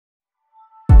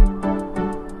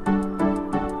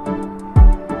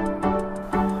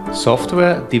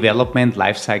Software Development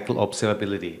Lifecycle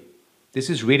Observability.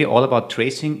 This is really all about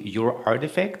tracing your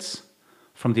artifacts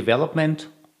from development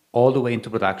all the way into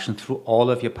production through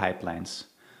all of your pipelines.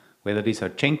 Whether these are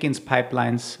Jenkins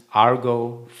pipelines,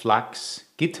 Argo, Flux,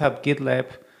 GitHub, GitLab,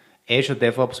 Azure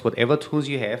DevOps, whatever tools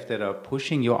you have that are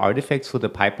pushing your artifacts through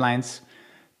the pipelines,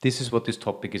 this is what this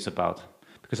topic is about.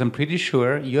 Because I'm pretty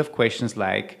sure you have questions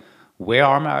like, where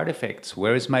are my artifacts?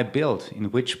 Where is my build?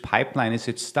 In which pipeline is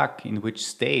it stuck? In which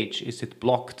stage is it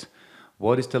blocked?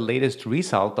 What is the latest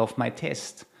result of my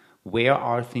test? Where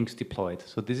are things deployed?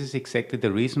 So this is exactly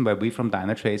the reason why we from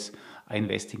Dynatrace are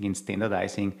investing in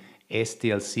standardizing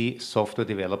SDLC Software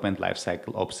Development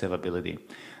Lifecycle Observability.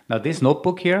 Now this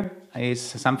notebook here is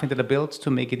something that I built to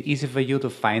make it easy for you to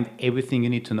find everything you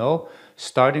need to know,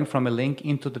 starting from a link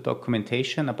into the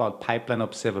documentation about pipeline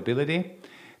observability,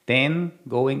 then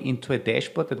going into a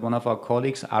dashboard that one of our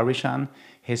colleagues, Arishan,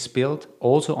 has built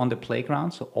also on the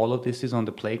playground. So all of this is on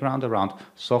the playground around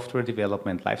software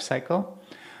development lifecycle.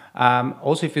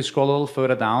 Also, if you scroll a little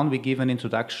further down, we give an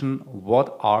introduction.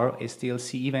 What are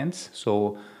SDLC events?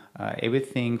 So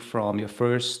everything from your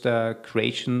first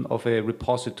creation of a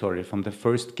repository, from the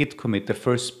first Git commit, the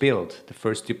first build, the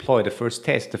first deploy, the first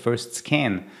test, the first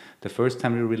scan, the first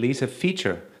time you release a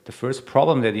feature, the first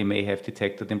problem that you may have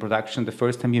detected in production, the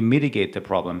first time you mitigate the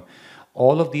problem.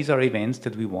 All of these are events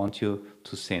that we want you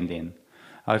to send in.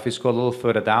 If you scroll a little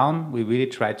further down, we really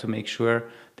try to make sure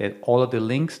that all of the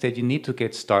links that you need to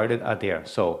get started are there.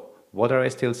 So what are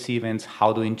SDLC events,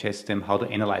 how to ingest them, how to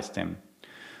analyze them.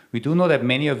 We do know that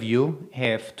many of you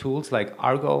have tools like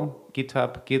Argo,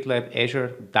 GitHub, GitLab,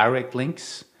 Azure, direct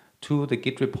links to the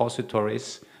Git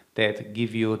repositories that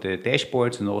give you the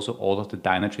dashboards and also all of the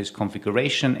Dynatrace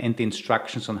configuration and the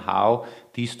instructions on how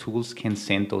these tools can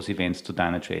send those events to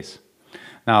Dynatrace.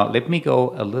 Now, let me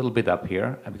go a little bit up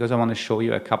here because I want to show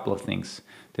you a couple of things.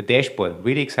 The dashboard,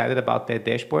 really excited about that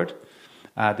dashboard.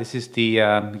 This is the,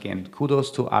 again,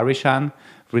 kudos to Arishan,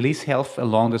 release health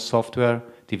along the software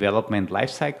development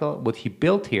lifecycle. What he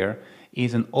built here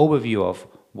is an overview of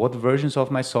what versions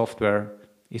of my software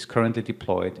is currently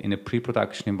deployed in a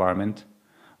pre-production environment,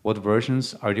 what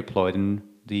versions are deployed in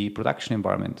the production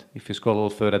environment. If you scroll a little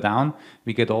further down,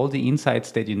 we get all the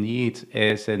insights that you need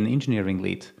as an engineering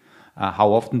lead.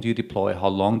 How often do you deploy? How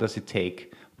long does it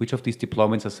take? Which of these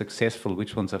deployments are successful?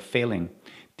 Which ones are failing?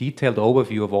 Detailed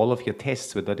overview of all of your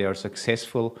tests, whether they are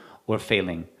successful or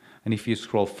failing. And if you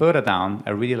scroll further down,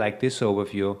 I really like this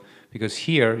overview because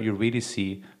here you really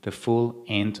see the full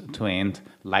end-to-end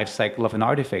lifecycle of an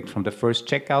artifact, from the first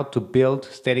checkout to build,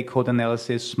 static code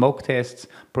analysis, smoke tests,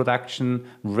 production,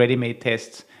 ready-made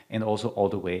tests, and also all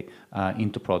the way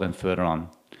into prod and further on.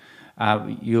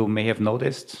 You may have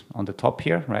noticed on the top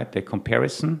here, right, the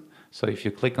comparison. So if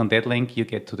you click on that link, you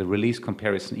get to the release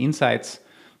comparison insights.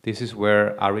 This is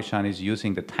where Arishan is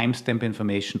using the timestamp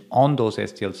information on those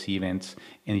SDLC events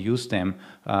and use them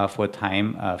for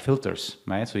time filters,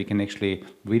 right? So you can actually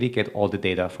really get all the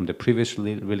data from the previous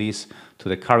release to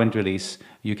the current release.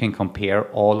 You can compare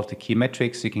all of the key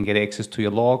metrics. You can get access to your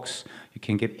logs. You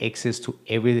can get access to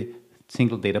every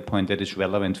single data point that is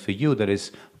relevant for you, that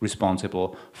is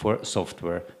responsible for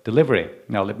software delivery.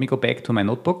 Now, let me go back to my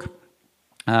notebook.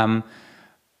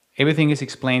 Everything is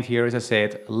explained here, as I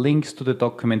said, links to the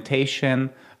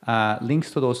documentation, links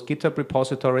to those GitHub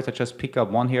repositories. I just pick up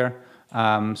one here.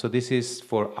 So this is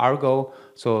for Argo.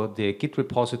 So the Git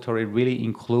repository really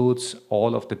includes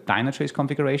all of the Dynatrace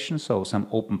configuration, so some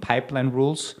open pipeline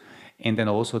rules, and then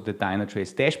also the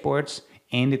Dynatrace dashboards.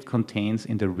 And it contains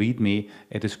in the README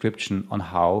a description on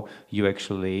how you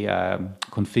actually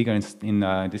configure,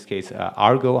 in this case,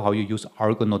 Argo, how you use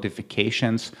Argo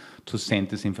notifications to send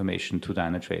this information to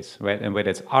Dynatrace, right? And whether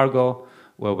it's Argo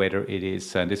or whether it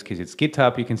is, in this case, it's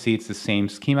GitHub, you can see it's the same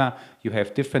schema. You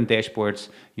have different dashboards.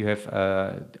 You have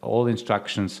all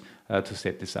instructions to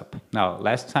set this up. Now,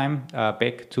 last time,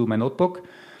 back to my notebook,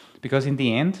 because in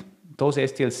the end, those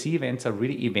SDLC events are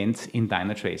really events in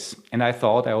Dynatrace. And I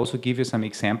thought I also give you some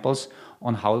examples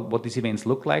on what these events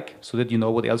look like so that you know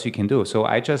what else you can do. So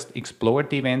I just explored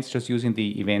the events just using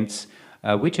the events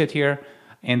widget here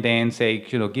and then say,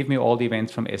 give me all the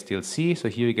events from SDLC. So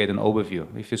here you get an overview.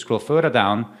 If you scroll further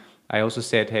down, I also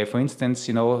said, hey, for instance,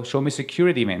 show me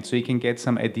security events so you can get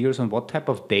some ideas on what type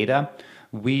of data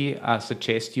we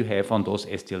suggest you have on those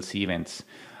SDLC events.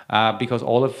 Because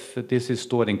all of this is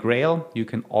stored in Grail, you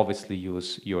can obviously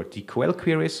use your DQL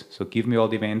queries. So give me all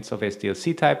the events of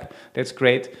SDLC type. That's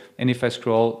great. And if I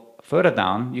scroll further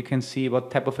down, you can see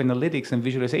what type of analytics and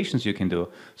visualizations you can do.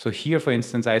 So here, for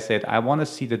instance, I said, I want to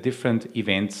see the different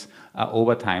events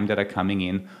over time that are coming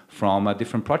in from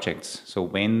different projects. So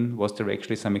when was there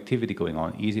actually some activity going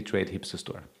on? Easy Trade, Hipster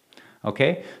Store.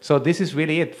 Okay, so this is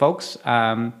really it, folks.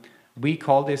 We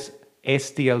call this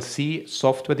SDLC,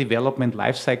 Software Development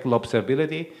Lifecycle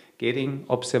Observability, getting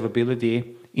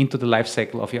observability into the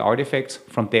lifecycle of your artifacts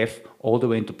from dev all the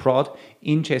way into prod,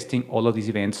 ingesting all of these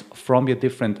events from your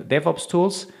different DevOps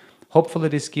tools. Hopefully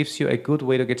this gives you a good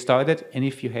way to get started. And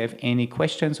if you have any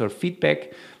questions or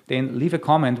feedback, then leave a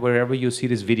comment wherever you see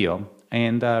this video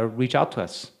and reach out to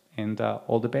us. And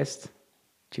all the best.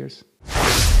 Cheers.